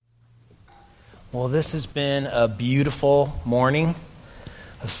Well, this has been a beautiful morning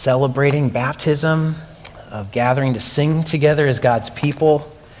of celebrating baptism, of gathering to sing together as God's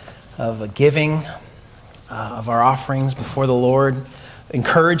people, of a giving of our offerings before the Lord,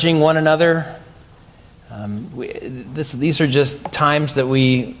 encouraging one another. These are just times that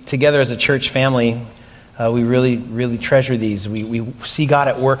we, together as a church family, we really treasure these. We see God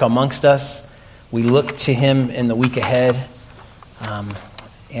at work amongst us. We look to Him in the week ahead.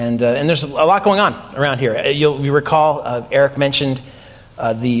 And there's a lot going on around here. You recall Eric mentioned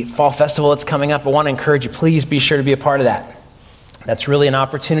the fall festival that's coming up. I want to encourage you, please be sure to be a part of that. That's really an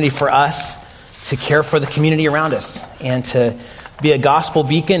opportunity for us to care for the community around us and to be a gospel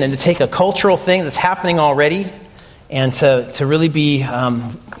beacon and to take a cultural thing that's happening already and to really be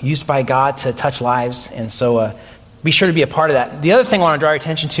used by God to touch lives. And so be sure to be a part of that. The other thing I want to draw your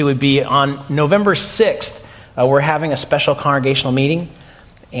attention to would be on November 6th, we're having a special congregational meeting.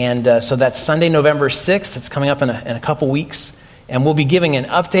 And so that's Sunday, November 6th. It's coming up in a couple weeks. And we'll be giving an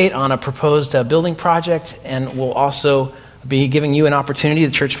update on a proposed building project. And we'll also be giving you an opportunity,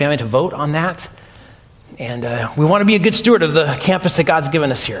 the church family, to vote on that. And we want to be a good steward of the campus that God's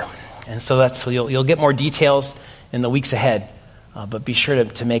given us here. And so you'll get more details in the weeks ahead. But be sure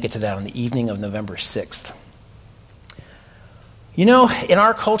to make it to that on the evening of November 6th. You know, in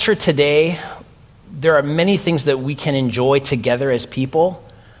our culture today, there are many things that we can enjoy together as people.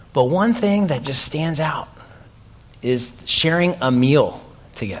 But one thing that just stands out is sharing a meal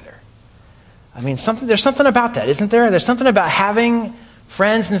together. I mean, there's something about that, isn't there? There's something about having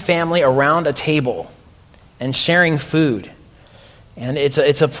friends and family around a table and sharing food. And it's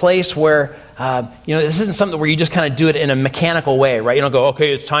a place where, this isn't something where you just kind of do it in a mechanical way, right? You don't go,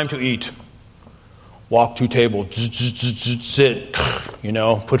 okay, it's time to eat. Walk to table, sit,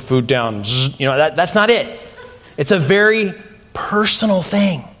 put food down. That's not it. It's a very personal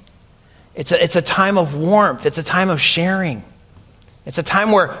thing. It's a time of warmth. It's a time of sharing. It's a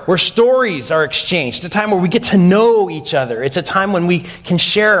time where stories are exchanged. It's a time where we get to know each other. It's a time when we can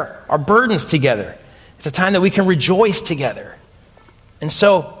share our burdens together. It's a time that we can rejoice together. And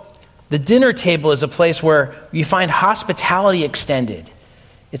so the dinner table is a place where you find hospitality extended.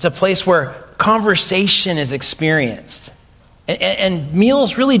 It's a place where conversation is experienced. And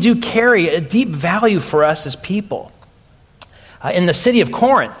meals really do carry a deep value for us as people. In the city of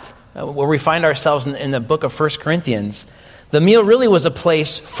Corinth, where we find ourselves in the book of 1 Corinthians, the meal really was a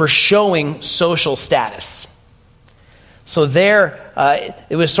place for showing social status. So there,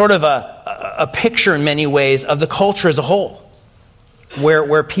 it was sort of a picture in many ways of the culture as a whole,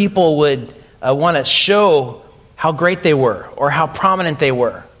 where people would want to show how great they were, or how prominent they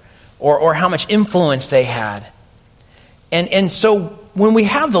were, or how much influence they had. And so when we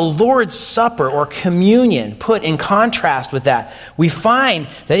have the Lord's Supper or communion put in contrast with that, we find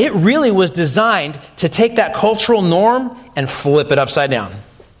that it really was designed to take that cultural norm and flip it upside down.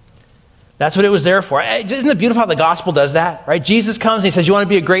 That's what it was there for. Isn't it beautiful how the gospel does that, right? Jesus comes and he says, you want to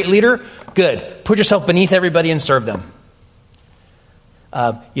be a great leader? Good. Put yourself beneath everybody and serve them.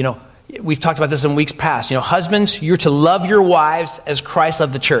 We've talked about this in weeks past. Husbands, you're to love your wives as Christ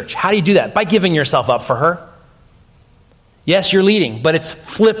loved the church. How do you do that? By giving yourself up for her. Yes, you're leading, but it's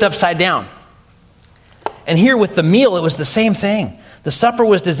flipped upside down. And here with the meal, it was the same thing. The supper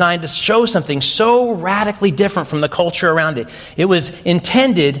was designed to show something so radically different from the culture around it. It was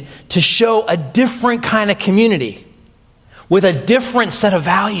intended to show a different kind of community with a different set of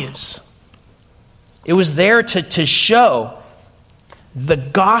values. It was there to show the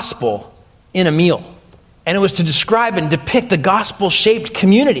gospel in a meal. And it was to describe and depict the gospel-shaped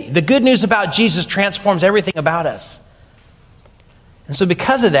community. The good news about Jesus transforms everything about us. And so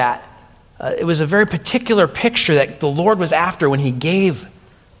because of that, it was a very particular picture that the Lord was after when he gave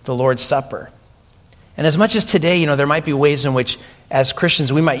the Lord's Supper. And as much as today, there might be ways in which, as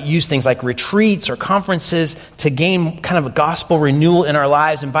Christians, we might use things like retreats or conferences to gain kind of a gospel renewal in our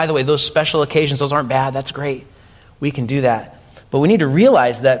lives. And by the way, those special occasions, those aren't bad. That's great. We can do that. But we need to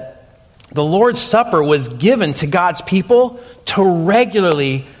realize that the Lord's Supper was given to God's people to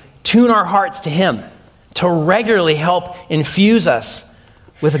regularly tune our hearts to Him, to regularly help infuse us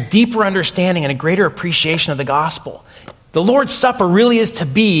with a deeper understanding and a greater appreciation of the gospel. The Lord's Supper really is to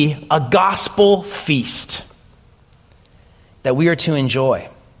be a gospel feast that we are to enjoy.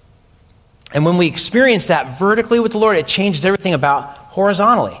 And when we experience that vertically with the Lord, it changes everything about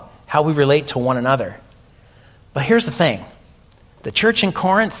horizontally, how we relate to one another. But here's the thing. The church in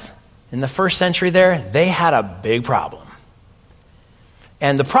Corinth, in the first century there, they had a big problem.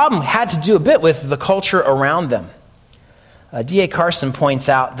 And the problem had to do a bit with the culture around them. D.A. Carson points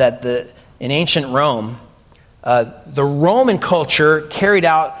out that in ancient Rome, the Roman culture carried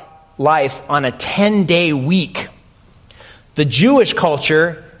out life on a 10-day week. The Jewish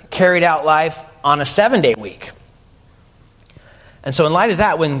culture carried out life on a 7-day week. And so in light of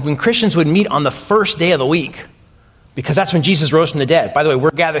that, when Christians would meet on the first day of the week, because that's when Jesus rose from the dead. By the way,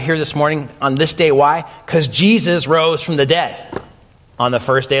 we're gathered here this morning on this day. Why? Because Jesus rose from the dead on the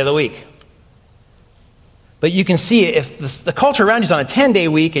first day of the week. But you can see if the culture around you is on a 10-day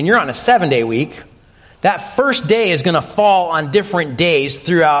week and you're on a 7-day week, that first day is going to fall on different days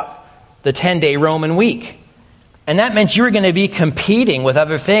throughout the 10-day Roman week. And that meant you were going to be competing with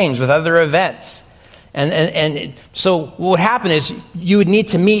other things, with other events. And so what would happen is you would need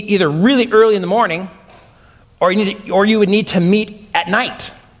to meet either really early in the morning or you would need to meet at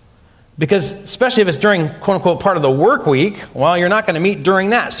night. Because especially if it's during, quote-unquote, part of the work week, well, you're not going to meet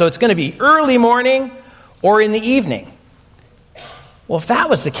during that. So it's going to be early morning or in the evening. Well, if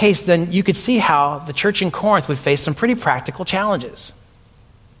that was the case, then you could see how the church in Corinth would face some pretty practical challenges.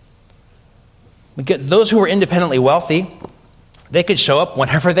 Those who were independently wealthy, they could show up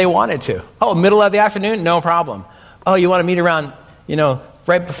whenever they wanted to. Oh, middle of the afternoon? No problem. Oh, you want to meet around,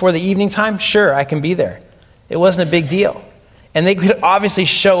 right before the evening time? Sure, I can be there. It wasn't a big deal. And they could obviously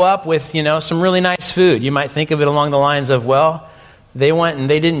show up with, some really nice food. You might think of it along the lines of, well, they went and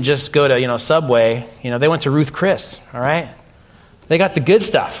they didn't just go to, Subway. They went to Ruth Chris, all right? They got the good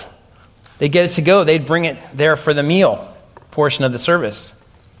stuff. They get it to go. They'd bring it there for the meal portion of the service.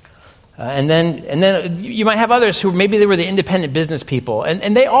 And then you might have others who maybe they were the independent business people.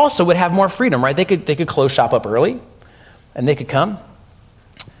 And they also would have more freedom, right? They could close shop up early and they could come.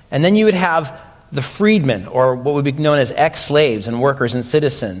 And then you would have the freedmen, or what would be known as ex-slaves and workers and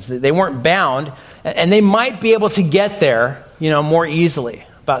citizens. They weren't bound, and they might be able to get there, more easily,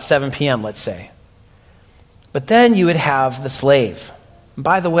 about 7 p.m., let's say. But then you would have the slave. And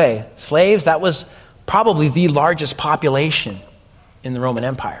by the way, slaves, that was probably the largest population in the Roman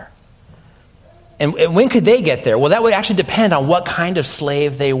Empire. And when could they get there? Well, that would actually depend on what kind of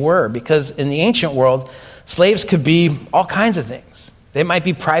slave they were, because in the ancient world, slaves could be all kinds of things. They might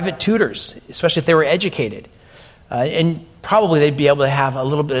be private tutors, especially if they were educated. And probably they'd be able to have a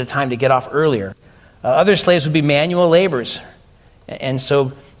little bit of time to get off earlier. Other slaves would be manual laborers. And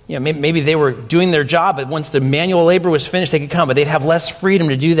so, maybe they were doing their job, but once the manual labor was finished, they could come, but they'd have less freedom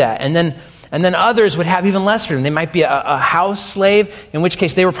to do that. And then others would have even less freedom. They might be a house slave, in which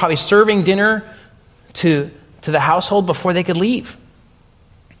case they were probably serving dinner to the household before they could leave.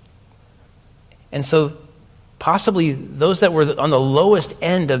 And so possibly those that were on the lowest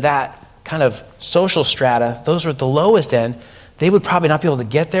end of that kind of social strata, those were at the lowest end, they would probably not be able to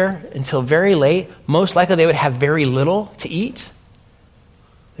get there until very late. Most likely they would have very little to eat.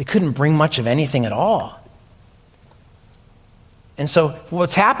 They couldn't bring much of anything at all. And so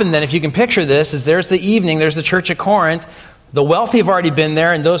what's happened then, if you can picture this, is there's the evening, there's the church at Corinth. The wealthy have already been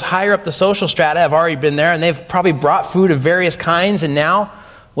there, and those higher up the social strata have already been there, and they've probably brought food of various kinds, and now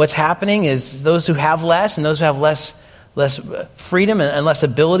what's happening is those who have less and those who have less freedom and less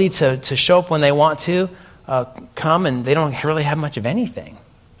ability to show up when they want to come, and they don't really have much of anything.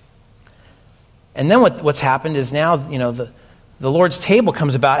 And then what's happened is now, the Lord's table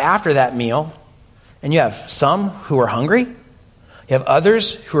comes about after that meal, and you have some who are hungry. You have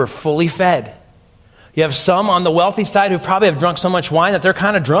others who are fully fed. You have some on the wealthy side who probably have drunk so much wine that they're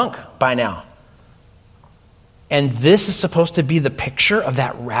kind of drunk by now. And this is supposed to be the picture of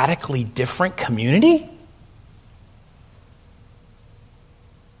that radically different community?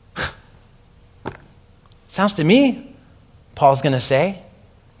 Sounds to me, Paul's going to say,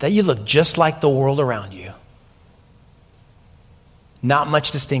 that you look just like the world around you. Not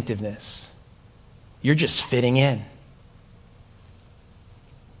much distinctiveness. You're just fitting in.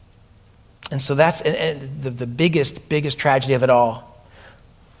 And so that's the biggest tragedy of it all.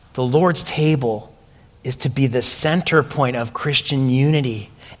 The Lord's table is to be the center point of Christian unity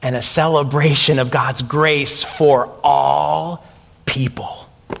and a celebration of God's grace for all people.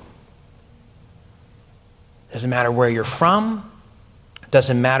 Doesn't matter where you're from.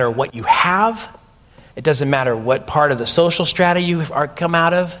 Doesn't matter what you have. It doesn't matter what part of the social strata you are come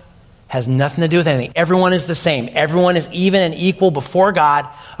out of. Has nothing to do with anything. Everyone is the same. Everyone is even and equal before God,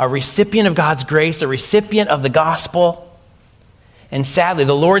 a recipient of God's grace, a recipient of the gospel. And sadly,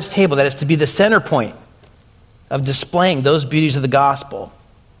 the Lord's table, that is to be the center point of displaying those beauties of the gospel,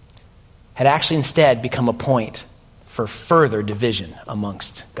 had actually instead become a point for further division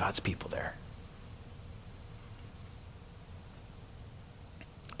amongst God's people there.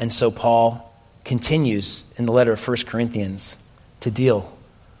 And so Paul continues in the letter of 1 Corinthians to deal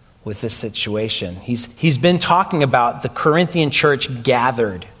with this situation. He's been talking about the Corinthian church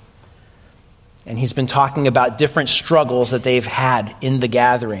gathered. And he's been talking about different struggles that they've had in the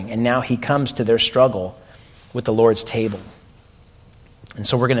gathering. And now he comes to their struggle with the Lord's table. And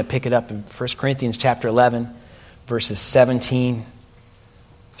so we're going to pick it up in 1 Corinthians chapter 11, verses 17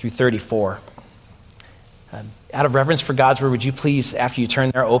 through 34. Out of reverence for God's word, would you please, after you turn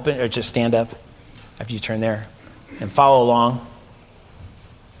there, open, or just stand up after you turn there and follow along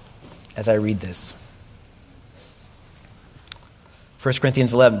as I read this. 1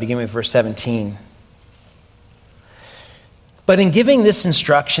 Corinthians 11, beginning with verse 17. But in giving this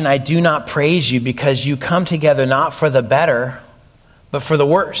instruction, I do not praise you because you come together not for the better, but for the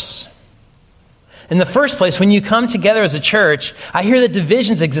worse. In the first place, when you come together as a church, I hear that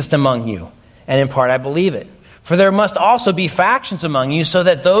divisions exist among you, and in part I believe it. For there must also be factions among you, so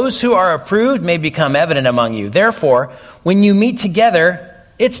that those who are approved may become evident among you. Therefore, when you meet together,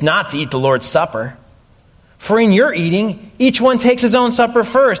 it's not to eat the Lord's Supper. For in your eating, each one takes his own supper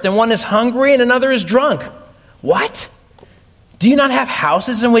first, and one is hungry and another is drunk. What? Do you not have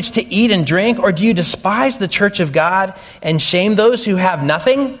houses in which to eat and drink, or do you despise the church of God and shame those who have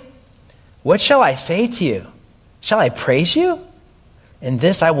nothing? What shall I say to you? Shall I praise you? In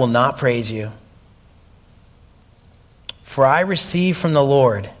this I will not praise you. For I received from the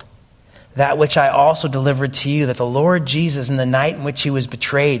Lord that which I also delivered to you, that the Lord Jesus, in the night in which he was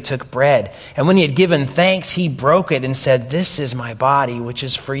betrayed, took bread. And when he had given thanks, he broke it and said, "This is my body, which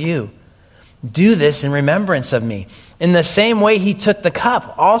is for you. Do this in remembrance of me." In the same way, he took the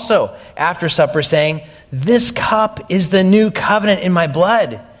cup also after supper, saying, "This cup is the new covenant in my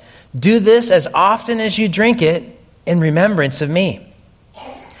blood. Do this as often as you drink it in remembrance of me.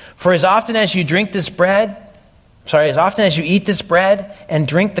 For as often as you eat this bread and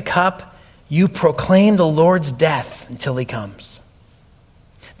drink the cup, you proclaim the Lord's death until he comes.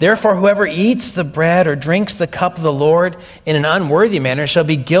 Therefore, whoever eats the bread or drinks the cup of the Lord in an unworthy manner shall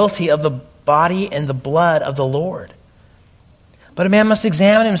be guilty of the body and the blood of the Lord. But a man must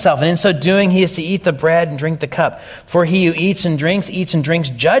examine himself, and in so doing he is to eat the bread and drink the cup. For he who eats and drinks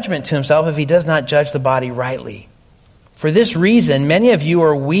judgment to himself if he does not judge the body rightly. For this reason, many of you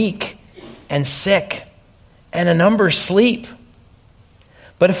are weak and sick, and a number sleep.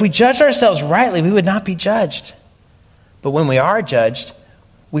 But if we judged ourselves rightly, we would not be judged. But when we are judged,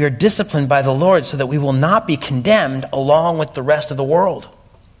 we are disciplined by the Lord so that we will not be condemned along with the rest of the world.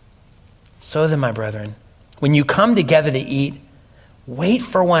 So then, my brethren, when you come together to eat, wait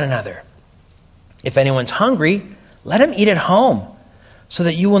for one another. If anyone's hungry, let him eat at home, so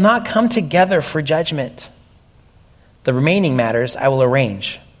that you will not come together for judgment. The remaining matters I will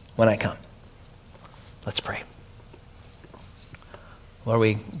arrange when I come. Let's pray. Lord,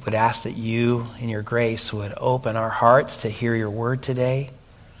 we would ask that you, in your grace, would open our hearts to hear your word today,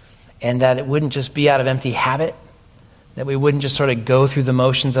 and that it wouldn't just be out of empty habit, that we wouldn't just sort of go through the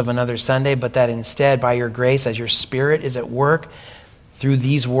motions of another Sunday, but that instead, by your grace, as your Spirit is at work through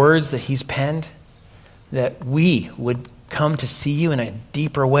these words that he's penned, that we would come to see you in a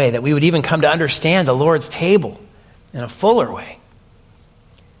deeper way, that we would even come to understand the Lord's table in a fuller way.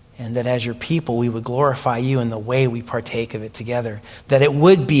 And that as your people, we would glorify you in the way we partake of it together. That it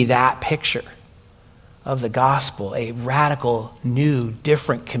would be that picture of the gospel, a radical, new,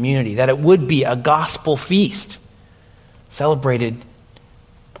 different community. That it would be a gospel feast celebrated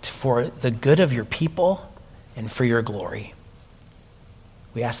for the good of your people and for your glory.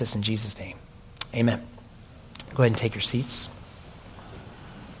 We ask this in Jesus' name. Amen. Go ahead and take your seats.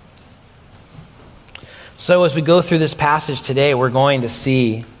 So as we go through this passage today, we're going to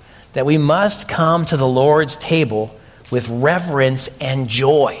see that we must come to the Lord's table with reverence and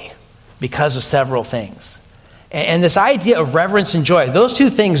joy because of several things. And this idea of reverence and joy, those two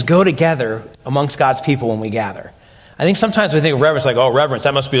things go together amongst God's people when we gather. I think sometimes we think of reverence like, oh, reverence,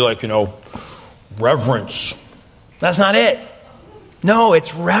 that must be like, reverence. That's not it. No,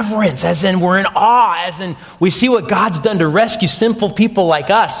 it's reverence, as in we're in awe, as in we see what God's done to rescue sinful people like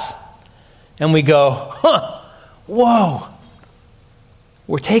us. And we go, whoa.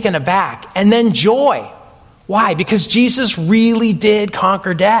 We're taken aback. And then joy. Why? Because Jesus really did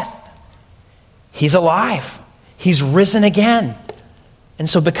conquer death. He's alive. He's risen again. And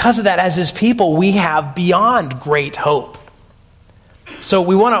so because of that, as his people, we have beyond great hope. So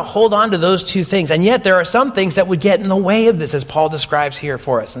we want to hold on to those two things. And yet there are some things that would get in the way of this, as Paul describes here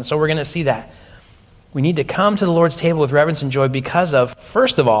for us. And so we're going to see that. We need to come to the Lord's table with reverence and joy because of,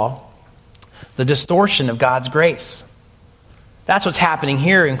 first of all, the distortion of God's grace. That's what's happening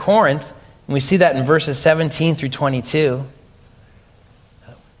here in Corinth, and we see that in verses 17 through 22.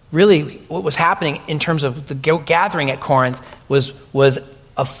 Really, what was happening in terms of the gathering at Corinth was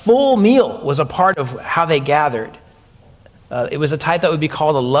a full meal was a part of how they gathered. It was a type that would be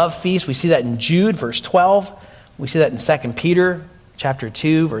called a love feast. We see that in Jude, verse 12. We see that in 2 Peter, chapter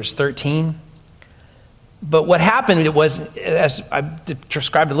 2, verse 13. But what happened, it was, as I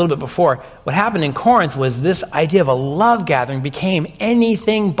described a little bit before, what happened in Corinth was this idea of a love gathering became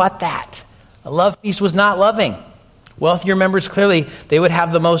anything but that. A love feast was not loving. Wealthier members, clearly, they would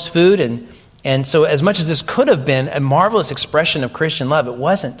have the most food. And so as much as this could have been a marvelous expression of Christian love, it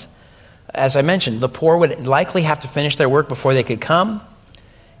wasn't. As I mentioned, the poor would likely have to finish their work before they could come.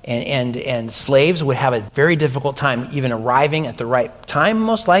 And slaves would have a very difficult time even arriving at the right time,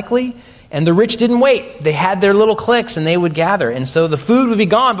 most likely. And the rich didn't wait. They had their little cliques and they would gather. And so the food would be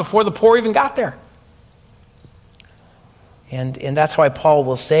gone before the poor even got there. And that's why Paul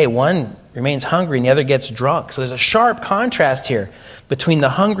will say one remains hungry and the other gets drunk. So there's a sharp contrast here between the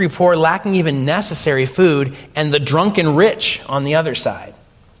hungry poor lacking even necessary food and the drunken rich on the other side.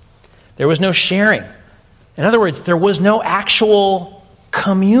 There was no sharing. In other words, there was no actual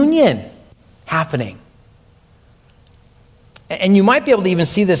communion happening. And you might be able to even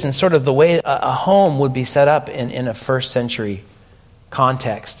see this in sort of the way a home would be set up in a first century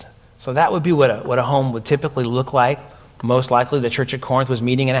context. So that would be what a home would typically look like. Most likely the church at Corinth was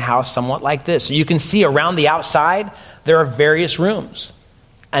meeting in a house somewhat like this. So you can see around the outside, there are various rooms.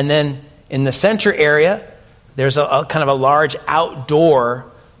 And then in the center area, there's a kind of a large outdoor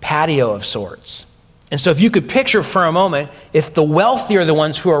patio of sorts. And so if you could picture for a moment, if the wealthy are the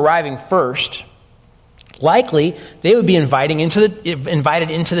ones who are arriving first, likely they would be invited into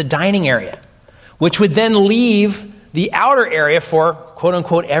the dining area, which would then leave the outer area for quote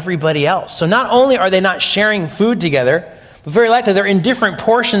unquote everybody else. So not only are they not sharing food together, but very likely they're in different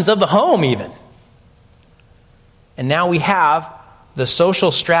portions of the home even. And now we have the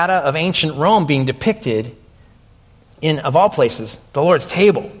social strata of ancient Rome being depicted in, of all places, the Lord's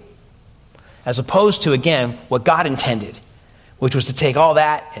table, as opposed to, again, what God intended, which was to take all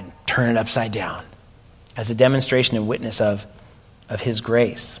that and turn it upside down as a demonstration and witness of his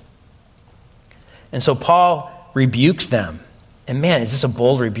grace. And so Paul rebukes them. And man, is this a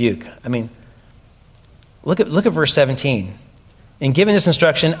bold rebuke. I mean, look at verse 17. In giving this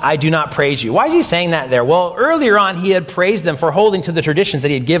instruction, I do not praise you. Why is he saying that there? Well, earlier on, he had praised them for holding to the traditions that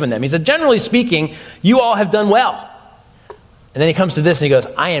he had given them. He said, generally speaking, you all have done well. And then he comes to this and he goes,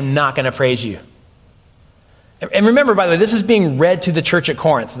 I am not going to praise you. And remember, by the way, this is being read to the church at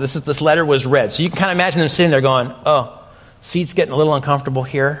Corinth. This letter was read. So you can kind of imagine them sitting there going, oh, seat's getting a little uncomfortable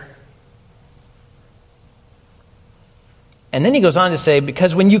here. And then he goes on to say,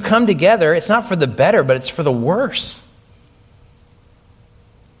 because when you come together, it's not for the better, but it's for the worse.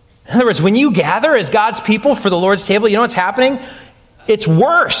 In other words, when you gather as God's people for the Lord's table, you know what's happening? It's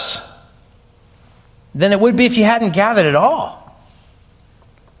worse than it would be if you hadn't gathered at all.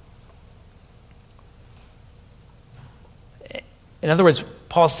 In other words,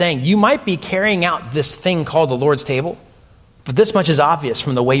 Paul's saying, you might be carrying out this thing called the Lord's table, but this much is obvious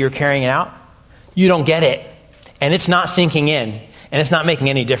from the way you're carrying it out. You don't get it, and it's not sinking in, and it's not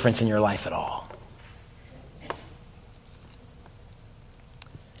making any difference in your life at all.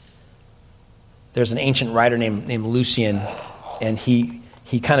 There's an ancient writer named Lucian, and he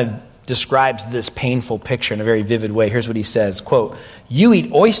kind of describes this painful picture in a very vivid way. Here's what he says, quote, you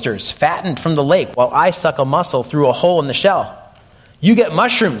eat oysters fattened from the lake while I suck a mussel through a hole in the shell. You get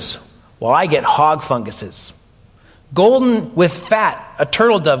mushrooms while I get hog funguses. Golden with fat, a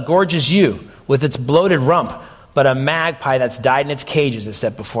turtle dove gorges you with its bloated rump, but a magpie that's died in its cages is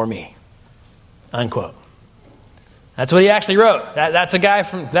set before me. Unquote. That's what he actually wrote. That's a guy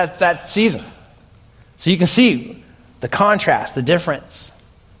from that season. So you can see the contrast, the difference.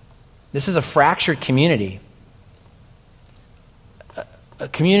 This is a fractured community. A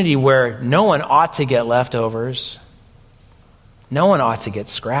community where no one ought to get leftovers. No one ought to get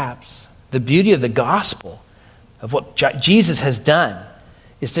scraps. The beauty of the gospel, of what Jesus has done,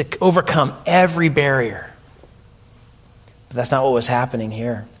 is to overcome every barrier. But that's not what was happening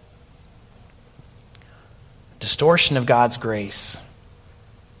here. Distortion of God's grace.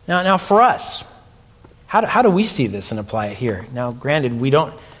 Now for us, how do we see this and apply it here? Now, granted, we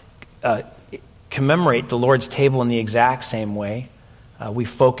don't commemorate the Lord's table in the exact same way. We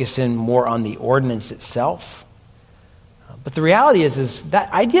focus in more on the ordinance itself. But the reality is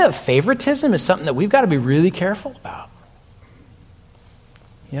that idea of favoritism is something that we've got to be really careful about.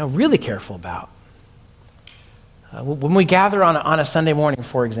 Really careful about. When we gather on a Sunday morning,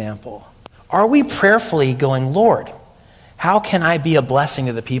 for example, are we prayerfully going, Lord, how can I be a blessing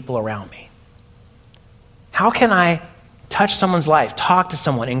to the people around me? How can I touch someone's life, talk to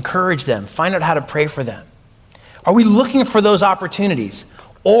someone, encourage them, find out how to pray for them? Are we looking for those opportunities?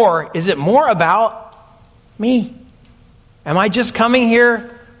 Or is it more about me? Am I just coming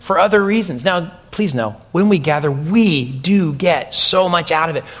here for other reasons? Now, please know, when we gather, we do get so much out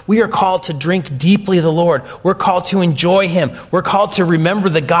of it. We are called to drink deeply of the Lord. We're called to enjoy him. We're called to remember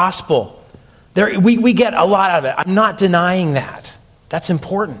the gospel. We get a lot out of it. I'm not denying that. That's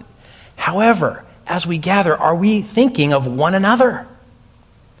important. However, as we gather, are we thinking of one another?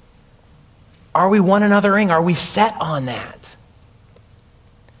 Are we one anothering? Are we set on that?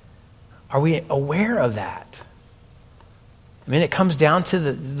 Are we aware of that? I mean, it comes down to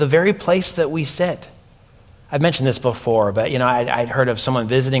the very place that we sit. I've mentioned this before, but I'd heard of someone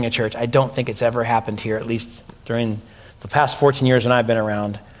visiting a church. I don't think it's ever happened here, at least during the past 14 years when I've been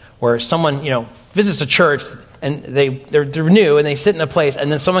around, where someone, visits a church and they're new and they sit in a place,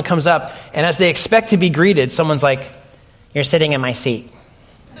 and then someone comes up, and as they expect to be greeted, someone's like, "You're sitting in my seat."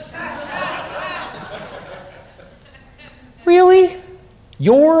 Really?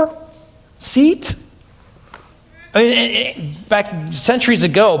 Your seat? I mean, back centuries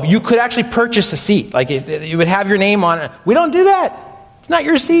ago, you could actually purchase a seat. Like, you would have your name on it. We don't do that. It's not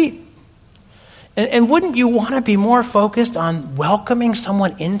your seat. And wouldn't you want to be more focused on welcoming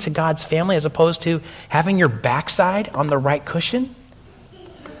someone into God's family as opposed to having your backside on the right cushion?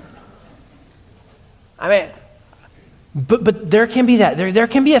 I mean, but there can be that. There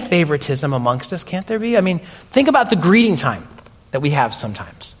can be a favoritism amongst us, can't there be? I mean, think about the greeting time that we have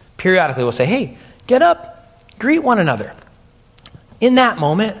sometimes. Periodically, we'll say, "Hey, get up. Greet one another." In that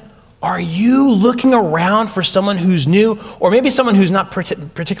moment, are you looking around for someone who's new, or maybe someone who's not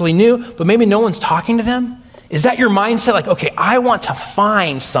particularly new, but maybe no one's talking to them? Is that your mindset? Like, okay, I want to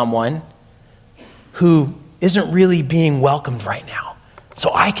find someone who isn't really being welcomed right now,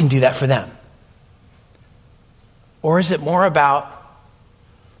 so I can do that for them. Or is it more about,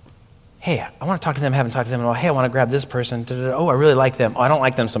 hey, I want to talk to them, I haven't talked to them at all. Hey, I want to grab this person. Oh, I really like them. Oh, I don't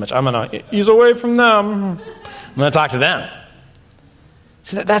like them so much. I'm going to ease away from them. I'm going to talk to them.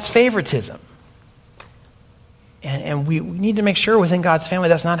 So that's favoritism. And we need to make sure within God's family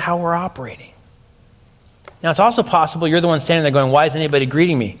that's not how we're operating. Now, it's also possible you're the one standing there going, "Why is anybody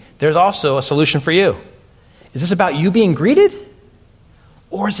greeting me?" There's also a solution for you. Is this about you being greeted?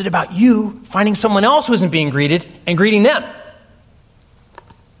 Or is it about you finding someone else who isn't being greeted and greeting them?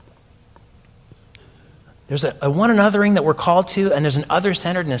 There's a one anothering that we're called to, and there's an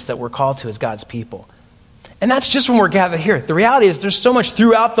other-centeredness that we're called to as God's people. And that's just when we're gathered here. The reality is there's so much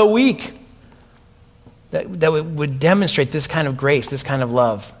throughout the week that would demonstrate this kind of grace, this kind of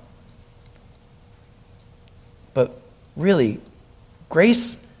love. But really,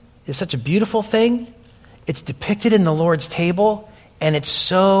 grace is such a beautiful thing. It's depicted in the Lord's table, and it's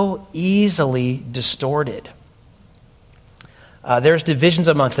so easily distorted. There's divisions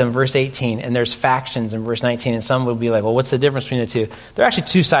amongst them, verse 18, and there's factions in verse 19, and some will be like, well, what's the difference between the two? They're actually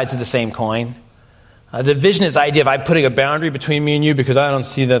two sides of the same coin. Division is the idea of I'm putting a boundary between me and you because I don't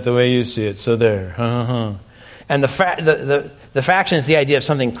see that the way you see it, so there. And the faction is the idea of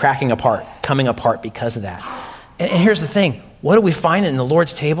something cracking apart, coming apart because of that. And here's the thing. What do we find in the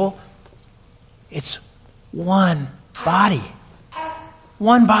Lord's table? It's one body.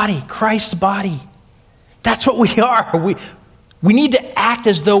 One body, Christ's body. That's what we are. We need to act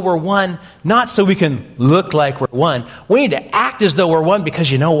as though we're one, not so we can look like we're one. We need to act as though we're one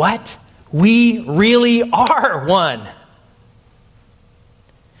because you know what? We really are one.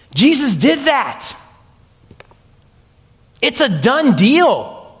 Jesus did that. It's a done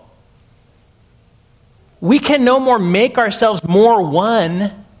deal. We can no more make ourselves more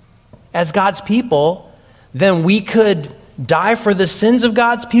one as God's people than we could die for the sins of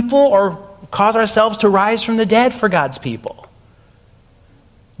God's people or cause ourselves to rise from the dead for God's people.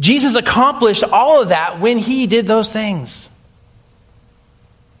 Jesus accomplished all of that when he did those things.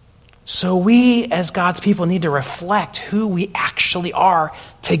 So we, as God's people, need to reflect who we actually are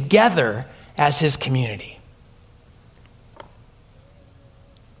together as his community.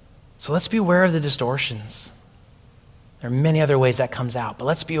 So let's be aware of the distortions. There are many other ways that comes out, but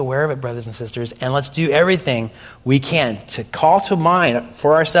let's be aware of it, brothers and sisters, and let's do everything we can to call to mind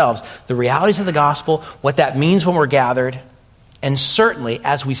for ourselves the realities of the gospel, what that means when we're gathered, and certainly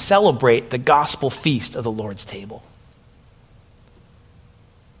as we celebrate the gospel feast of the Lord's table.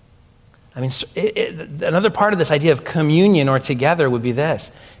 I mean, another part of this idea of communion or together would be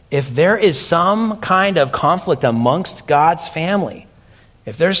this. If there is some kind of conflict amongst God's family,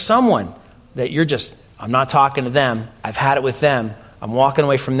 if there's someone that you're just, I'm not talking to them, I've had it with them, I'm walking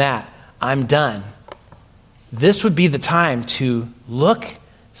away from that, I'm done. This would be the time to look,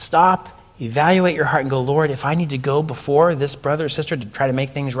 stop, evaluate your heart and go, Lord, if I need to go before this brother or sister to try to make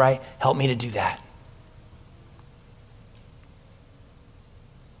things right, help me to do that.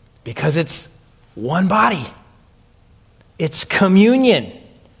 Because it's one body. It's communion.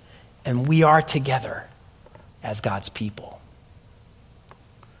 And we are together as God's people.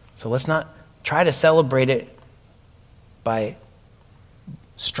 So let's not try to celebrate it by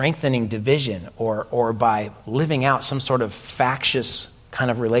strengthening division or by living out some sort of factious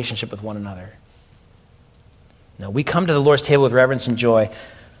kind of relationship with one another. No, we come to the Lord's table with reverence and joy,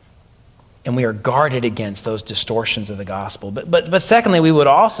 and we are guarded against those distortions of the gospel. But secondly, we would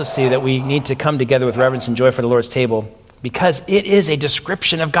also see that we need to come together with reverence and joy for the Lord's table because it is a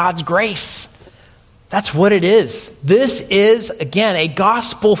description of God's grace. That's what it is. This is, again, a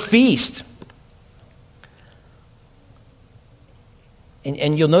gospel feast.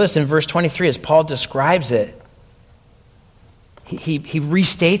 And you'll notice in verse 23, as Paul describes it, he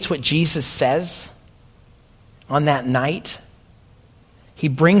restates what Jesus says on that night. He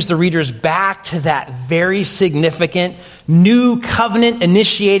brings the readers back to that very significant new covenant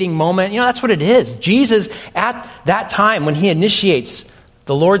initiating moment. That's what it is. Jesus, at that time when he initiates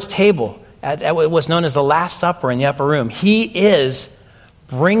the Lord's table, at what was known as the Last Supper in the upper room, he is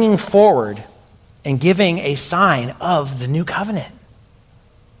bringing forward and giving a sign of the new covenant.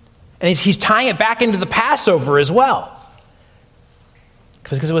 And he's tying it back into the Passover as well,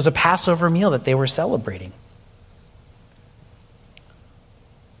 because it was a Passover meal that they were celebrating.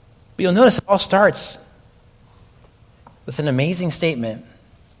 But you'll notice it all starts with an amazing statement.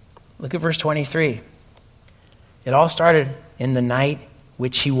 Look at verse 23. It all started in the night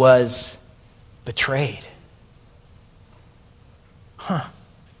which he was betrayed.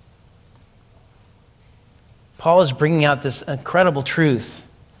 Paul is bringing out this incredible truth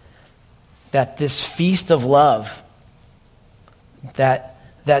that this feast of love, that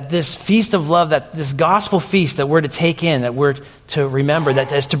this feast of love, that this gospel feast that we're to take in, that we're to remember,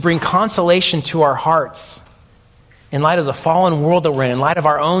 that is to bring consolation to our hearts in light of the fallen world that we're in light of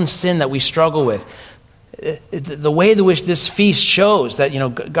our own sin that we struggle with. The way in which this feast shows that,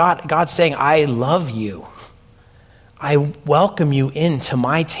 God's saying, I love you. I welcome you into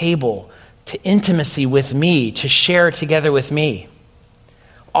my table, to intimacy with me, to share together with me.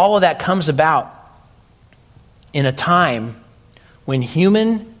 All of that comes about in a time when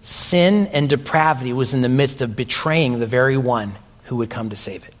human sin and depravity was in the midst of betraying the very one who would come to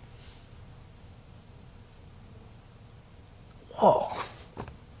save it. Whoa.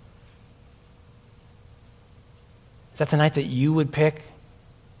 Is that the night that you would pick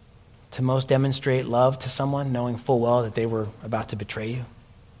to most demonstrate love to someone, knowing full well that they were about to betray you?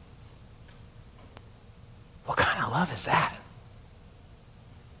 What kind of love is that?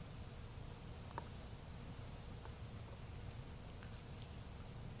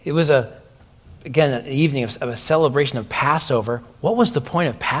 It was, an evening of a celebration of Passover. What was the point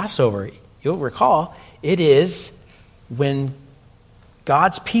of Passover? You'll recall, it is when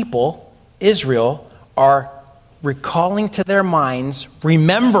God's people, Israel, are recalling to their minds,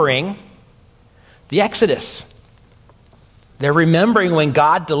 remembering the Exodus. They're remembering when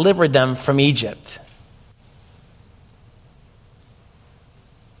God delivered them from Egypt.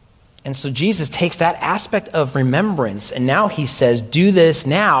 And so Jesus takes that aspect of remembrance, and now he says, do this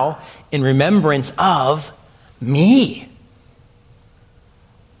now in remembrance of me.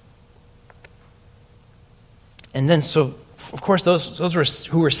 And then, so, of course, those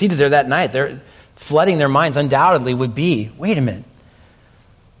who were seated there that night, they're flooding their minds undoubtedly would be, wait a minute.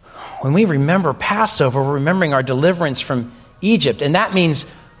 When we remember Passover, we're remembering our deliverance from Egypt. And that means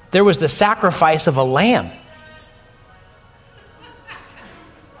there was the sacrifice of a lamb.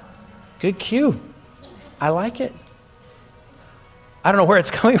 Good cue. I like it. I don't know where it's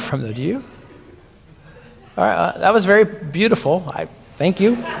coming from, though. Do you? All right, that was very beautiful. Thank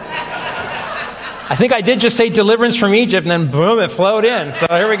you. I think I did just say deliverance from Egypt, and then boom, it flowed in. So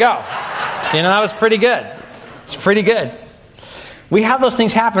here we go. That was pretty good. It's pretty good. We have those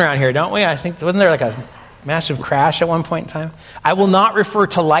things happen around here, don't we? I think, wasn't there like a massive crash at one point in time? I will not refer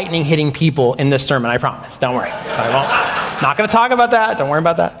to lightning hitting people in this sermon, I promise. Don't worry. So I won't. Not going to talk about that. Don't worry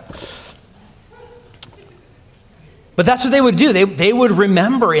about that. But that's what they would do. They would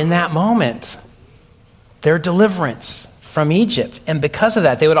remember in that moment their deliverance from Egypt. And because of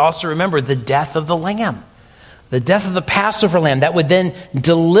that, they would also remember the death of the lamb, the death of the Passover lamb that would then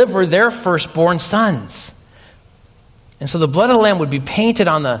deliver their firstborn sons. And so the blood of the lamb would be painted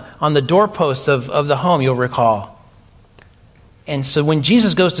on the doorposts of the home, you'll recall. And so when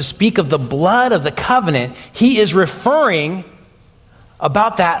Jesus goes to speak of the blood of the covenant, he is referring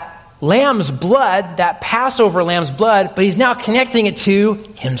about that lamb's blood, that Passover lamb's blood, but he's now connecting it to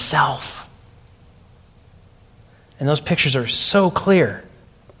himself. And those pictures are so clear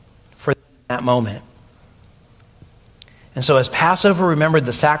for that moment. And so as Passover remembered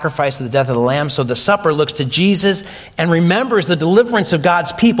the sacrifice of the death of the Lamb, so the supper looks to Jesus and remembers the deliverance of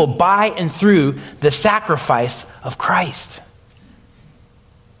God's people by and through the sacrifice of Christ.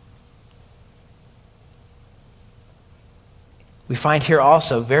 We find here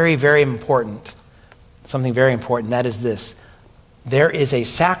also very, very important, something very important, that is this. There is a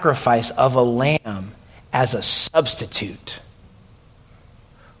sacrifice of a lamb as a substitute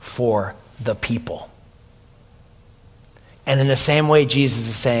for the people. And in the same way, Jesus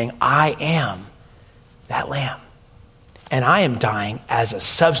is saying, I am that lamb. And I am dying as a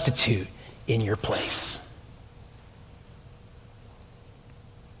substitute in your place.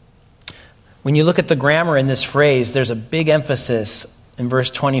 When you look at the grammar in this phrase, there's a big emphasis in verse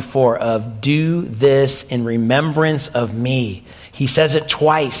 24 of do this in remembrance of me. He says it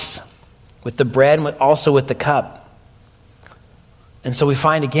twice with the bread and also with the cup. And so we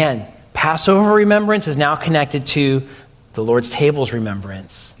find again, Passover remembrance is now connected to the Lord's table's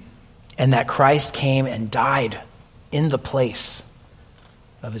remembrance, and that Christ came and died in the place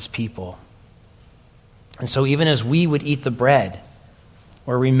of his people. And so even as we would eat the bread,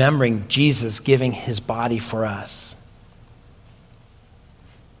 we're remembering Jesus giving his body for us.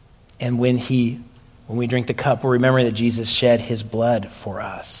 And when we drink the cup, we're remembering that Jesus shed his blood for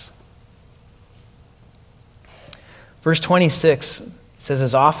us. Verse 26 says,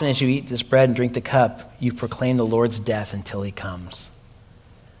 as often as you eat this bread and drink the cup, you proclaim the Lord's death until he comes.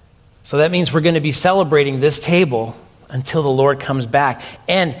 So that means we're going to be celebrating this table until the Lord comes back.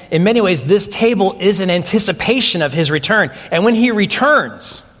 And in many ways, this table is an anticipation of his return. And when he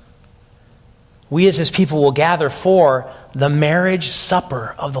returns, we as his people will gather for the marriage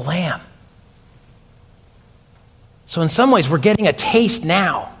supper of the Lamb. So in some ways, we're getting a taste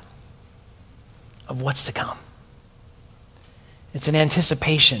now of what's to come. It's an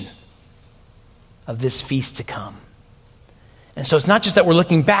anticipation of this feast to come. And so it's not just that we're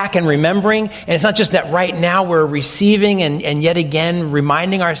looking back and remembering, and it's not just that right now we're receiving and yet again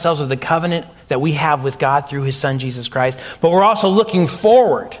reminding ourselves of the covenant that we have with God through his Son, Jesus Christ, but we're also looking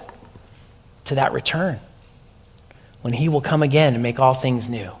forward to that return when he will come again and make all things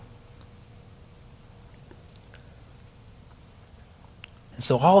new. And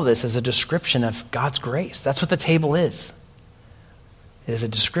so all of this is a description of God's grace. That's what the table is. It is a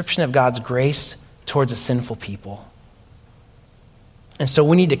description of God's grace towards a sinful people. And so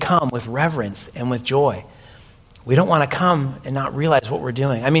we need to come with reverence and with joy. We don't want to come and not realize what we're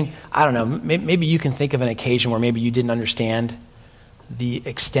doing. I mean, I don't know, maybe you can think of an occasion where maybe you didn't understand the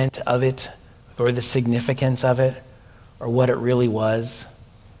extent of it or the significance of it or what it really was.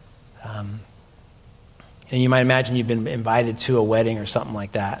 And you might imagine you've been invited to a wedding or something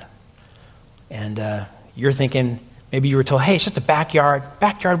like that. And you're thinking, maybe you were told, hey, it's just a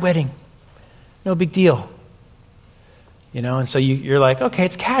backyard wedding. No big deal. You know, and so you're like, okay,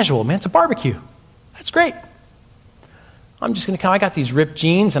 it's casual, man. It's a barbecue. That's great. I'm just going to come. I got these ripped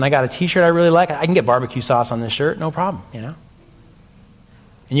jeans and I got a t-shirt I really like. I can get barbecue sauce on this shirt. No problem, you know.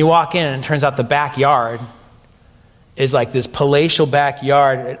 And you walk in and it turns out the backyard is like this palatial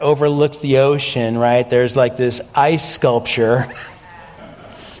backyard. It overlooks the ocean, right? There's like this ice sculpture.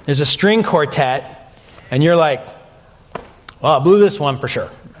 There's a string quartet. And you're like, well, I blew this one for sure.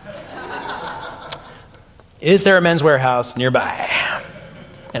 Is there a Men's Warehouse nearby?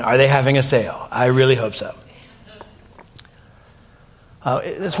 And are they having a sale? I really hope so.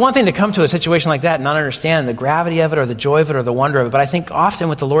 It's one thing to come to a situation like that and not understand the gravity of it or the joy of it or the wonder of it, but I think often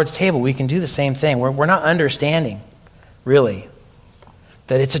with the Lord's table we can do the same thing. We're not understanding, really,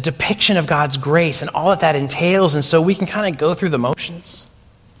 that it's a depiction of God's grace and all that entails, and so we can kind of go through the motions.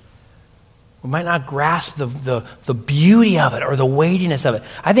 We might not grasp the beauty of it or the weightiness of it.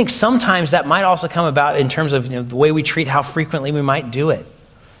 I think sometimes that might also come about in terms of the way we treat how frequently we might do it.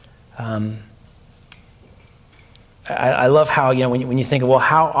 I love how, when you think of, well,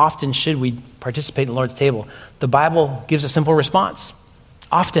 how often should we participate in the Lord's table? The Bible gives a simple response.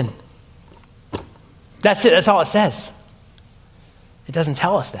 Often. That's it. That's all it says. It doesn't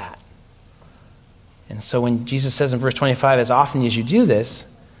tell us that. And so when Jesus says in verse 25, as often as you do this,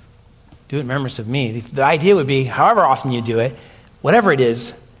 do it in remembrance of me. The idea would be, however often you do it, whatever it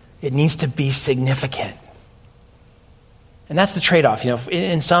is, it needs to be significant. And that's the trade-off.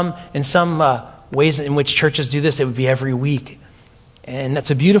 In some ways in which churches do this, it would be every week. And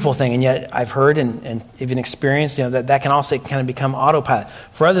that's a beautiful thing. And yet I've heard and even experienced, that can also kind of become autopilot.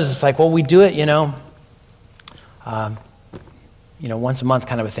 For others, it's like, well, we do it, once a month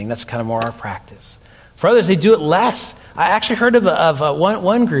kind of a thing. That's kind of more our practice. For others, they do it less. I actually heard of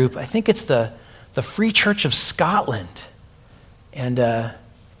one group. I think it's the Free Church of Scotland. And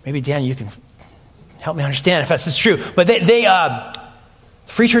maybe, Dan, you can Help me understand if that's true. But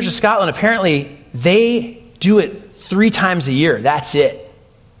Free Church of Scotland, apparently, they do it 3 times a year. That's it.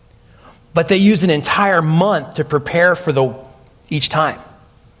 But they use an entire month to prepare for each time.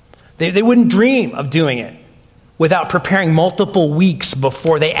 They wouldn't dream of doing it without preparing multiple weeks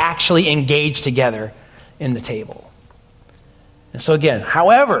before they actually engage together in the table. And so again,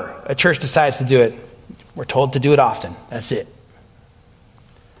 however a church decides to do it, we're told to do it often. That's it.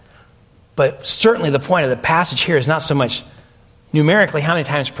 But certainly the point of the passage here is not so much numerically how many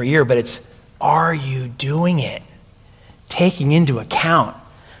times per year, but it's, are you doing it? Taking into account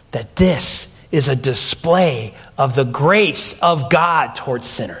that this is a display of the grace of God towards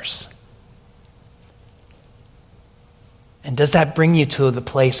sinners. And does that bring you to the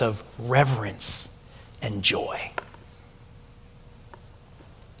place of reverence and joy?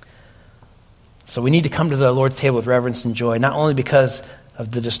 So we need to come to the Lord's table with reverence and joy, not only because of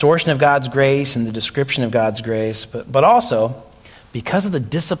the distortion of God's grace and the description of God's grace, but also because of the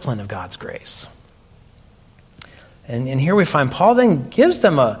discipline of God's grace. And here we find Paul then gives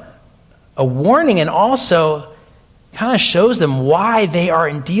them a warning and also kind of shows them why they are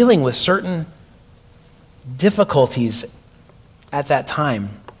in dealing with certain difficulties at that time.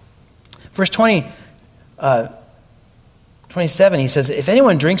 Verse 27, he says, if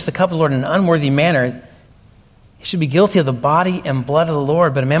anyone drinks the cup of the Lord in an unworthy manner, he should be guilty of the body and blood of the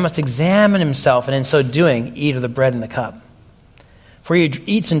Lord, but a man must examine himself, and in so doing, eat of the bread and the cup. For he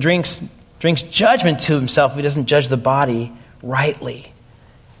eats and drinks judgment to himself if he doesn't judge the body rightly.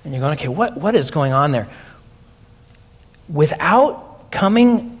 And you're going, okay, what is going on there? Without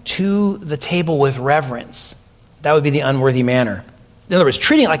coming to the table with reverence, that would be the unworthy manner. In other words,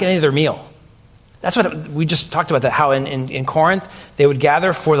 treating it like any other meal. That's what we just talked about, that how in Corinth, they would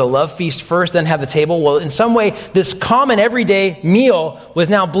gather for the love feast first, then have the table. Well, in some way, this common everyday meal was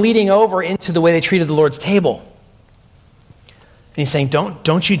now bleeding over into the way they treated the Lord's table. And he's saying,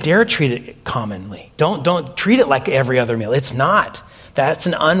 don't you dare treat it commonly. Don't treat it like every other meal. It's not. That's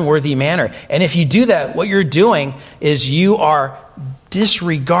an unworthy manner. And if you do that, what you're doing is you are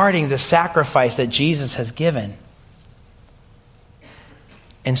disregarding the sacrifice that Jesus has given.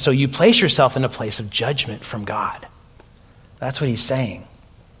 And so you place yourself in a place of judgment from God. That's what he's saying.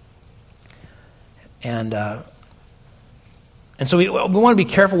 And so we want to be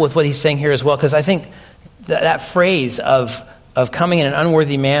careful with what he's saying here as well, because I think that phrase of coming in an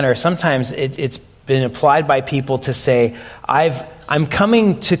unworthy manner, sometimes it's been applied by people to say, I'm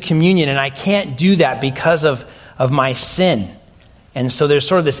coming to communion and I can't do that because of my sin. And so there's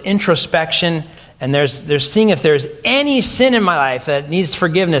sort of this introspection, and there's seeing if there's any sin in my life that needs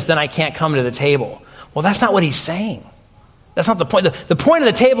forgiveness, then I can't come to the table. Well, that's not what he's saying. That's not the point. The point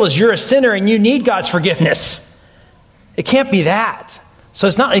of the table is you're a sinner and you need God's forgiveness. It can't be that. So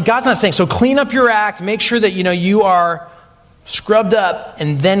God's not saying, so clean up your act, make sure that you are scrubbed up,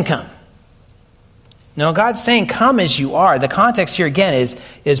 and then come. No, God's saying come as you are. The context here again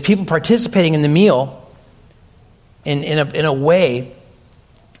is people participating in the meal in a way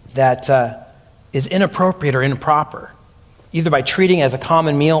that is inappropriate or improper, either by treating it as a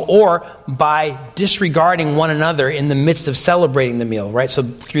common meal or by disregarding one another in the midst of celebrating the meal, right? So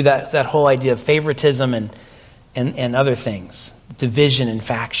through that whole idea of favoritism and other things, division and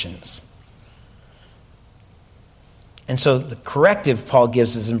factions. And so the corrective Paul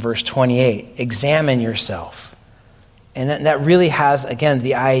gives us in verse 28, examine yourself. And that really has, again,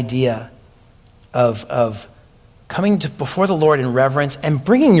 the idea of coming before the Lord in reverence and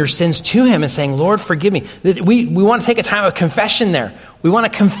bringing your sins to him and saying, Lord, forgive me. We want to take a time of confession there. We want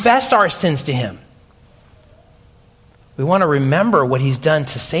to confess our sins to him. We want to remember what he's done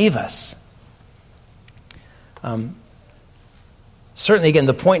to save us. Certainly, again,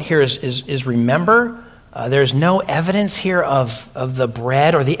 the point here is remember. There's no evidence here of the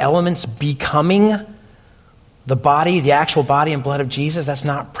bread or the elements becoming the body, the actual body and blood of Jesus. That's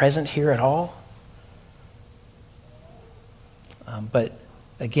not present here at all. But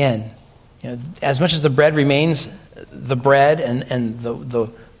again, as much as the bread remains the bread and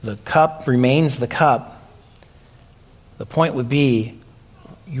the cup remains the cup, the point would be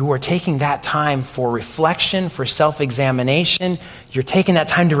you are taking that time for reflection, for self-examination. You're taking that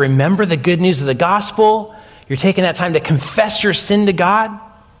time to remember the good news of the gospel. You're taking that time to confess your sin to God.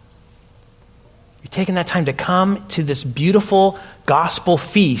 You're taking that time to come to this beautiful gospel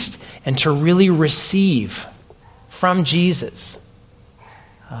feast and to really receive from Jesus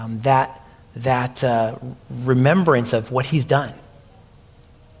that remembrance of what he's done.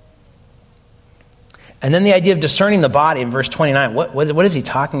 And then the idea of discerning the body in verse 29. What is he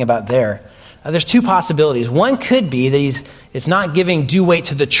talking about there? There's two possibilities. One could be that it's not giving due weight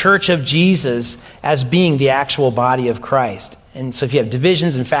to the church of Jesus as being the actual body of Christ. And so if you have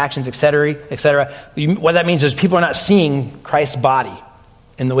divisions and factions, et cetera, what that means is people are not seeing Christ's body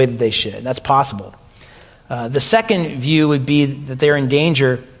in the way that they should. That's possible. The second view would be that they're in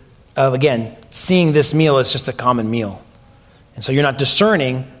danger of, again, seeing this meal as just a common meal. And so you're not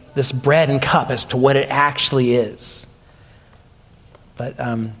discerning this bread and cup as to what it actually is. But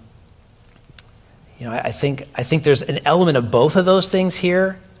I think there's an element of both of those things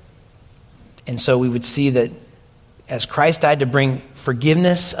here. And so we would see that as Christ died to bring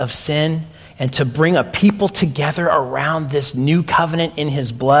forgiveness of sin and to bring a people together around this new covenant in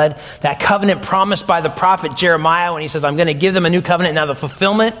his blood, that covenant promised by the prophet Jeremiah when he says, I'm going to give them a new covenant. Now the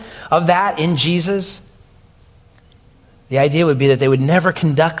fulfillment of that in Jesus, the idea would be that they would never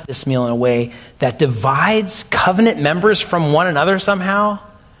conduct this meal in a way that divides covenant members from one another somehow,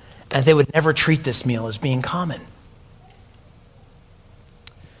 and they would never treat this meal as being common.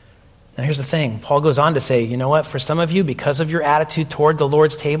 Now here's the thing. Paul goes on to say, you know what? For some of you, because of your attitude toward the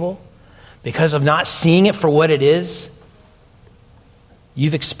Lord's table, because of not seeing it for what it is,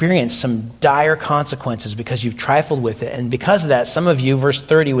 you've experienced some dire consequences because you've trifled with it. And because of that, some of you, verse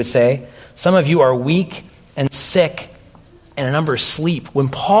 30 would say, some of you are weak and sick, and a number sleep. When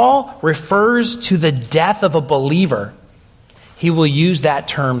Paul refers to the death of a believer, he will use that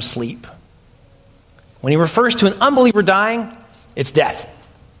term sleep. When he refers to an unbeliever dying, it's death.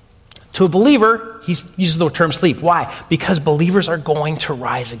 To a believer, he uses the term sleep. Why? Because believers are going to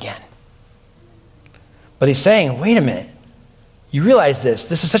rise again. But he's saying, wait a minute. You realize this.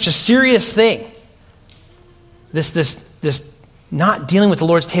 This is such a serious thing. This not dealing with the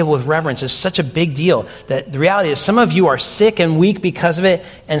Lord's table with reverence is such a big deal that the reality is some of you are sick and weak because of it,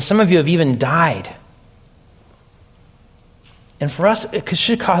 and some of you have even died. And for us, it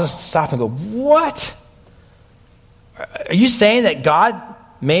should cause us to stop and go, what? Are you saying that God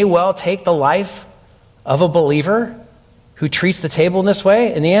may well take the life of a believer who treats the table in this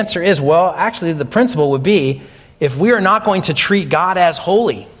way? And the answer is, well, actually the principle would be, if we are not going to treat God as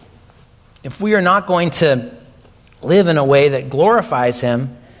holy, if we are not going to live in a way that glorifies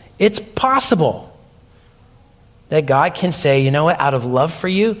him, it's possible that God can say, you know what, out of love for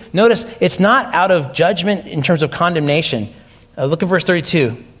you. Notice, it's not out of judgment in terms of condemnation. Look at verse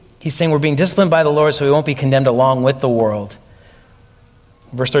 32. He's saying we're being disciplined by the Lord so we won't be condemned along with the world.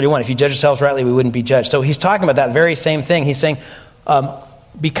 Verse 31, if you judge yourselves rightly, we wouldn't be judged. So he's talking about that very same thing. He's saying,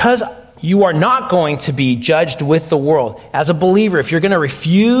 because you are not going to be judged with the world, as a believer, if you're going to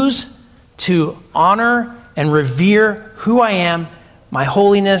refuse to honor and revere who I am, my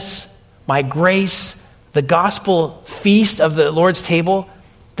holiness, my grace, the gospel feast of the Lord's table,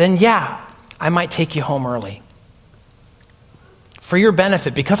 then yeah, I might take you home early. For your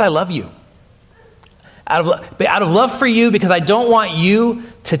benefit, because I love you. Out of love for you, because I don't want you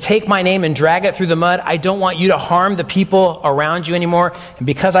to take my name and drag it through the mud. I don't want you to harm the people around you anymore. And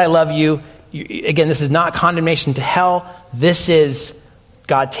because I love you, again, this is not condemnation to hell. This is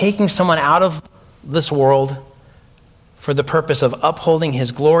God taking someone out of this world for the purpose of upholding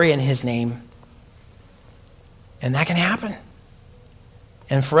his glory and his name. And that can happen.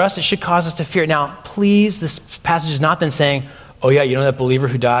 And for us, it should cause us to fear. Now, please, this passage is not then saying, oh yeah, you know that believer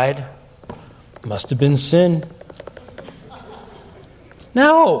who died? Must have been sin.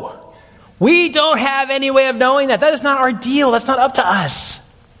 No. We don't have any way of knowing that. That is not our deal. That's not up to us.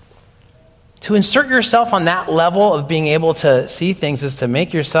 To insert yourself on that level of being able to see things is to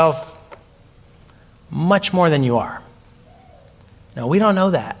make yourself much more than you are. No, we don't know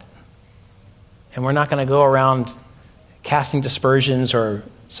that. And we're not going to go around casting dispersions or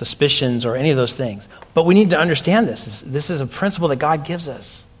suspicions or any of those things. But we need to understand this. This is a principle that God gives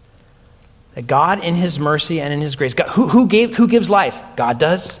us. That God in his mercy and in his grace, God, who gives life? God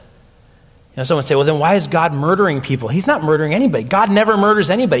does. You know, someone say, well, then why is God murdering people? He's not murdering anybody. God never murders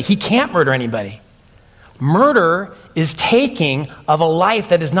anybody. He can't murder anybody. Murder is taking of a life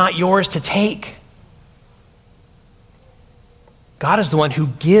that is not yours to take. God is the one who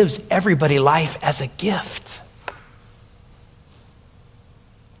gives everybody life as a gift.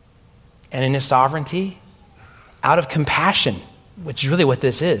 And in his sovereignty, out of compassion, which is really what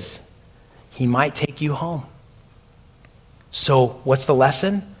this is, he might take you home. So what's the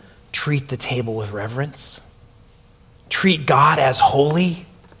lesson? Treat the table with reverence. Treat God as holy.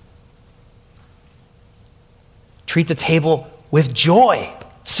 Treat the table with joy.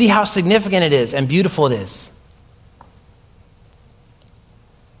 See how significant it is and beautiful it is.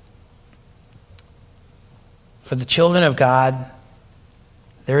 For the children of God,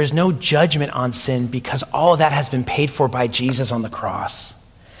 there is no judgment on sin because all of that has been paid for by Jesus on the cross.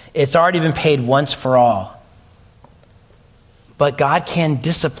 It's already been paid once for all. But God can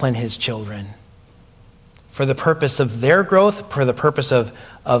discipline his children for the purpose of their growth, for the purpose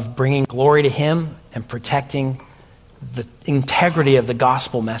of bringing glory to him and protecting the integrity of the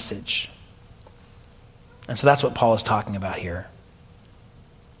gospel message. And so that's what Paul is talking about here.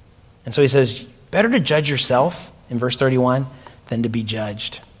 And so he says, better to judge yourself, in verse 31, than to be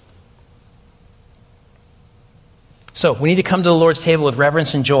judged. So we need to come to the Lord's table with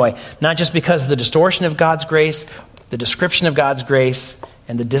reverence and joy, not just because of the distortion of God's grace, the description of God's grace,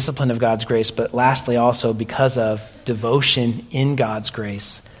 and the discipline of God's grace, but lastly also because of devotion in God's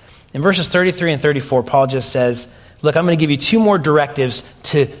grace. In verses 33 and 34, Paul just says, look, I'm going to give you two more directives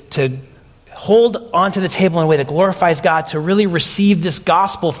to hold onto the table in a way that glorifies God, to really receive this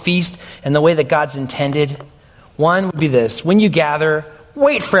gospel feast in the way that God's intended. One would be this: when you gather,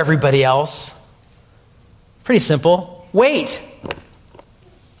 wait for everybody else. Pretty simple. Wait.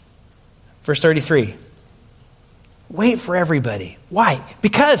 Verse 33. Wait for everybody. Why?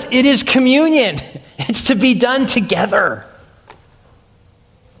 Because it is communion. It's to be done together.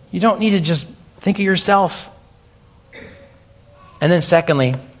 You don't need to just think of yourself. And then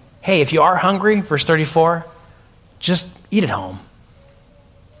secondly, hey, if you are hungry, verse 34, just eat at home.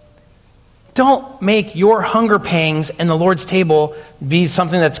 Don't make your hunger pangs and the Lord's table be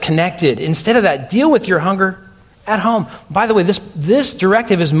something that's connected. Instead of that, deal with your hunger at home. By the way, this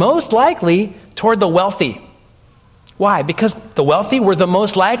directive is most likely toward the wealthy. Why? Because the wealthy were the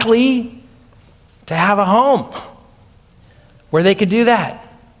most likely to have a home where they could do that.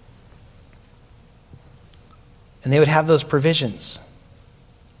 And they would have those provisions.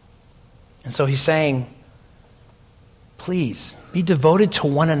 And so he's saying, please be devoted to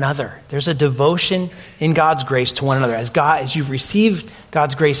one another. There's a devotion in God's grace to one another. As you've received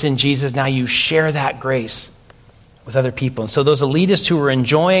God's grace in Jesus, now you share that grace with other people. And so those elitists who were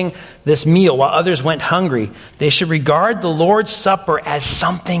enjoying this meal while others went hungry, they should regard the Lord's Supper as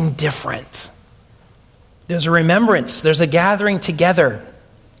something different. There's a remembrance. There's a gathering together.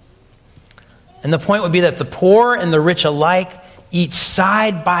 And the point would be that the poor and the rich alike eat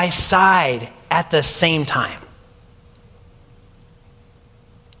side by side at the same time.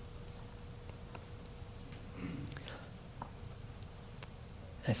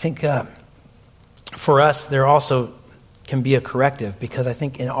 I think for us, there also can be a corrective, because I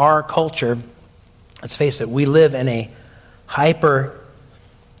think in our culture, let's face it, we live in a hyper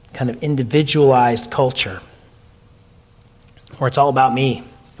kind of individualized culture where it's all about me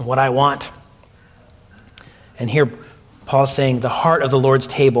and what I want. And here Paul's saying the heart of the Lord's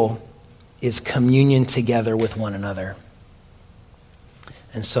table is communion together with one another.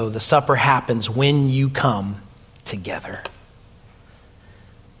 And so the supper happens when you come together.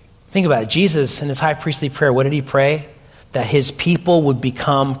 Think about it. Jesus, in his high priestly prayer, what did he pray? That his people would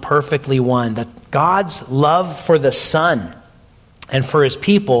become perfectly one. That God's love for the Son and for his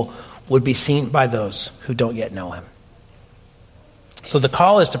people would be seen by those who don't yet know him. So the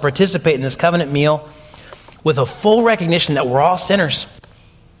call is to participate in this covenant meal with a full recognition that we're all sinners,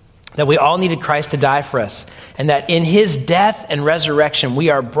 that we all needed Christ to die for us, and that in his death and resurrection, we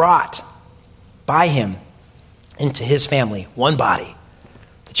are brought by him into his family, one body,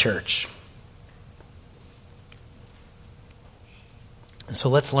 the church. And so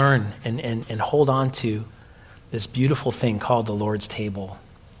let's learn and hold on to this beautiful thing called the Lord's table.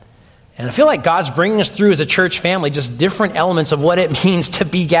 And I feel like God's bringing us through as a church family just different elements of what it means to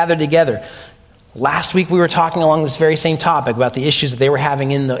be gathered together. Last week we were talking along this very same topic about the issues that they were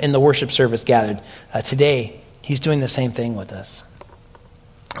having in the worship service gathered. Today, he's doing the same thing with us.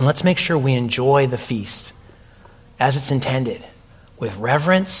 And let's make sure we enjoy the feast as it's intended, with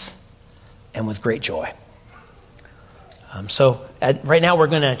reverence and with great joy. Right now we're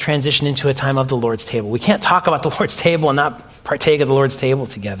going to transition into a time of the Lord's table. We can't talk about the Lord's table and not partake of the Lord's table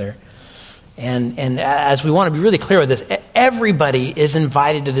together. And as we want to be really clear with this, everybody is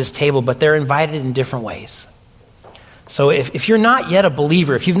invited to this table, but they're invited in different ways. So if you're not yet a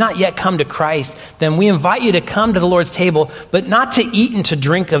believer, if you've not yet come to Christ, then we invite you to come to the Lord's table, but not to eat and to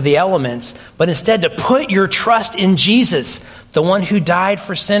drink of the elements, but instead to put your trust in Jesus, the one who died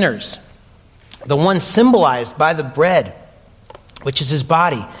for sinners, the one symbolized by the bread, which is his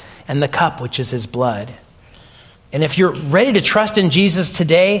body, and the cup, which is his blood. And if you're ready to trust in Jesus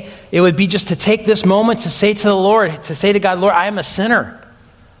today, it would be just to take this moment to say to the Lord, to say to God, Lord, I am a sinner.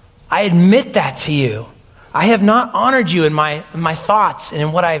 I admit that to you. I have not honored you in my thoughts and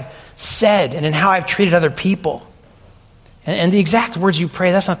in what I've said and in how I've treated other people. And the exact words you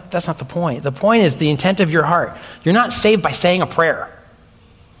pray, that's not the point. The point is the intent of your heart. You're not saved by saying a prayer.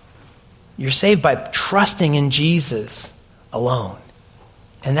 You're saved by trusting in Jesus alone.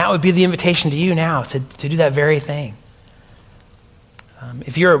 And that would be the invitation to you now to do that very thing.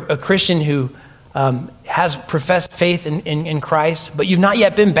 If you're a Christian who has professed faith in Christ, but you've not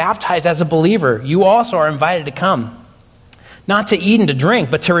yet been baptized as a believer, you also are invited to come. Not to eat and to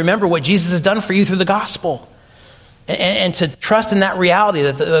drink, but to remember what Jesus has done for you through the gospel. And to trust in that reality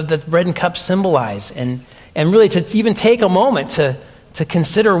that the bread and cup symbolize. And really to even take a moment to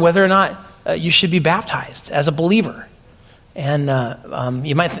consider whether or not you should be baptized as a believer. And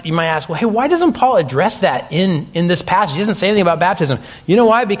you might ask, well, hey, why doesn't Paul address that in this passage? He doesn't say anything about baptism. You know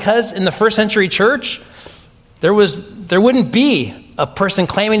why? Because in the first century church, there wouldn't be a person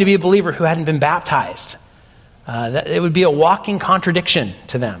claiming to be a believer who hadn't been baptized. It would be a walking contradiction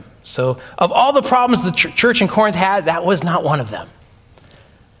to them. So of all the problems the church in Corinth had, that was not one of them.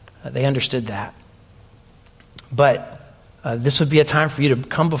 They understood that. But this would be a time for you to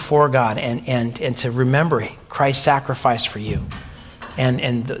come before God and to remember Christ's sacrifice for you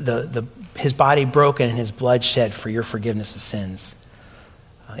and his body broken and his blood shed for your forgiveness of sins.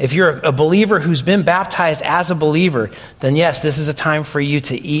 If you're a believer who's been baptized as a believer, then yes, this is a time for you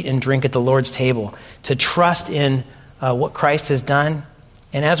to eat and drink at the Lord's table, to trust in what Christ has done.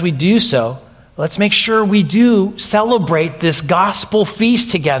 And as we do so, let's make sure we do celebrate this gospel feast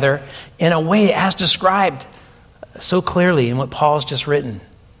together in a way as described so clearly in what Paul's just written,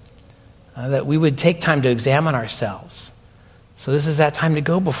 that we would take time to examine ourselves. So this is that time to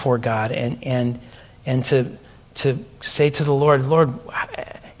go before God and to say to the Lord, Lord,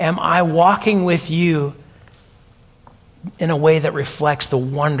 am I walking with you in a way that reflects the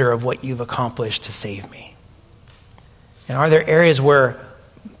wonder of what you've accomplished to save me? And are there areas where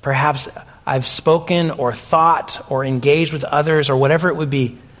perhaps I've spoken or thought or engaged with others or whatever it would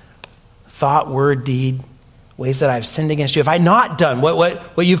be, thought, word, deed, ways that I've sinned against you? Have I not done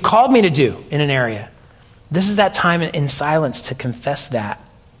what you've called me to do in an area? This is that time in silence to confess that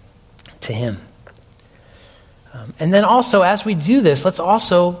to him. And then also, as we do this, let's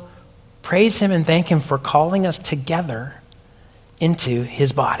also praise him and thank him for calling us together into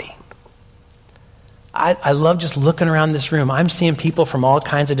his body. I love just looking around this room. I'm seeing people from all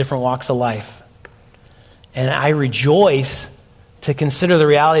kinds of different walks of life. And I rejoice to consider the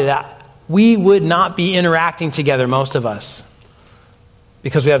reality that we would not be interacting together, most of us,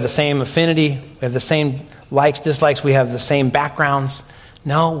 because we have the same affinity, we have the same likes, dislikes, we have the same backgrounds.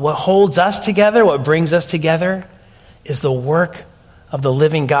 No, what holds us together, what brings us together, is the work of the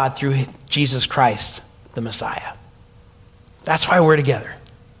living God through Jesus Christ, the Messiah. That's why we're together.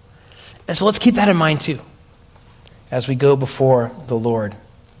 And so let's keep that in mind too, as we go before the Lord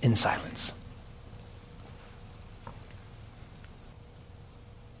in silence.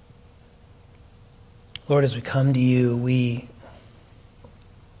 Lord, as we come to you, we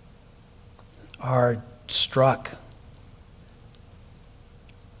are struck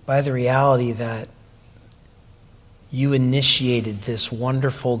by the reality that you initiated this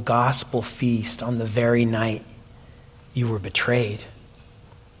wonderful gospel feast on the very night you were betrayed.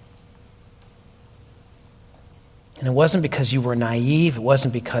 And it wasn't because you were naive. It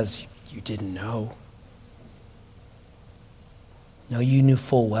wasn't because you didn't know. No, you knew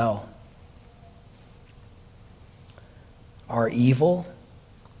full well. Our evil,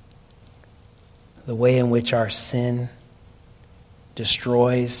 the way in which our sin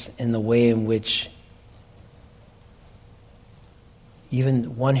destroys, and the way in which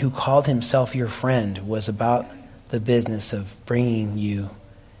even one who called himself your friend was about the business of bringing you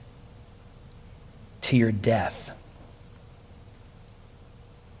to your death.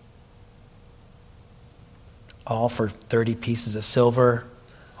 All for 30 pieces of silver,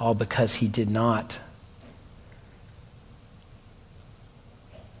 all because he did not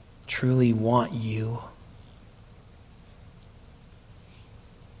truly want you.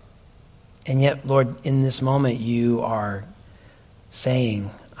 And yet, Lord, in this moment, you are saying,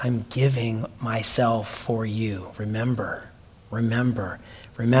 I'm giving myself for you. Remember.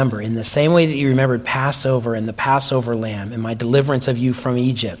 In the same way that you remembered Passover and the Passover lamb and my deliverance of you from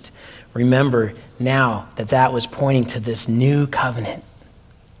Egypt, remember now that was pointing to this new covenant.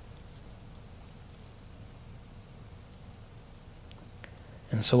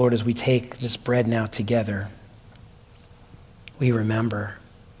 And so, Lord, as we take this bread now together, we remember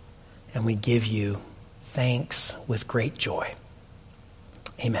and we give you thanks with great joy.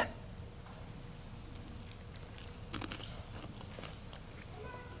 Amen.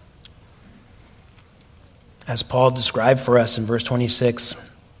 As Paul described for us in verse 26,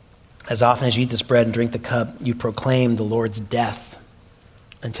 as often as you eat this bread and drink the cup, you proclaim the Lord's death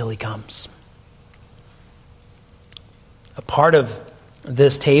until he comes. A part of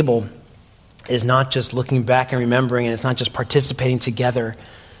this table is not just looking back and remembering, and it's not just participating together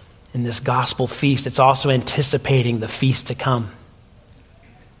in this gospel feast. It's also anticipating the feast to come.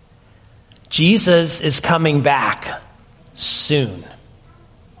 Jesus is coming back soon.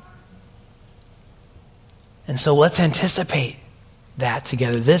 And so let's anticipate that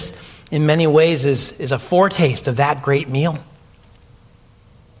together. This, in many ways, is a foretaste of that great meal.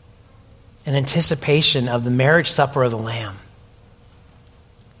 An anticipation of the marriage supper of the Lamb.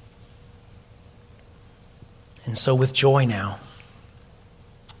 And so with joy now,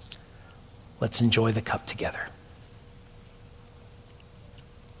 let's enjoy the cup together.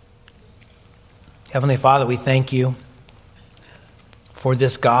 Heavenly Father, we thank you for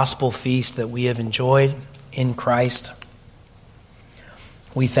this gospel feast that we have enjoyed in Christ.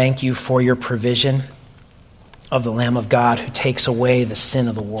 We thank you for your provision of the Lamb of God who takes away the sin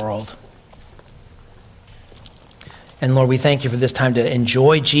of the world. And Lord, we thank you for this time to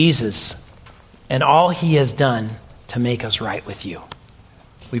enjoy Jesus and all he has done to make us right with you.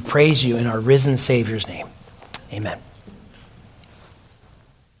 We praise you in our risen Savior's name. Amen.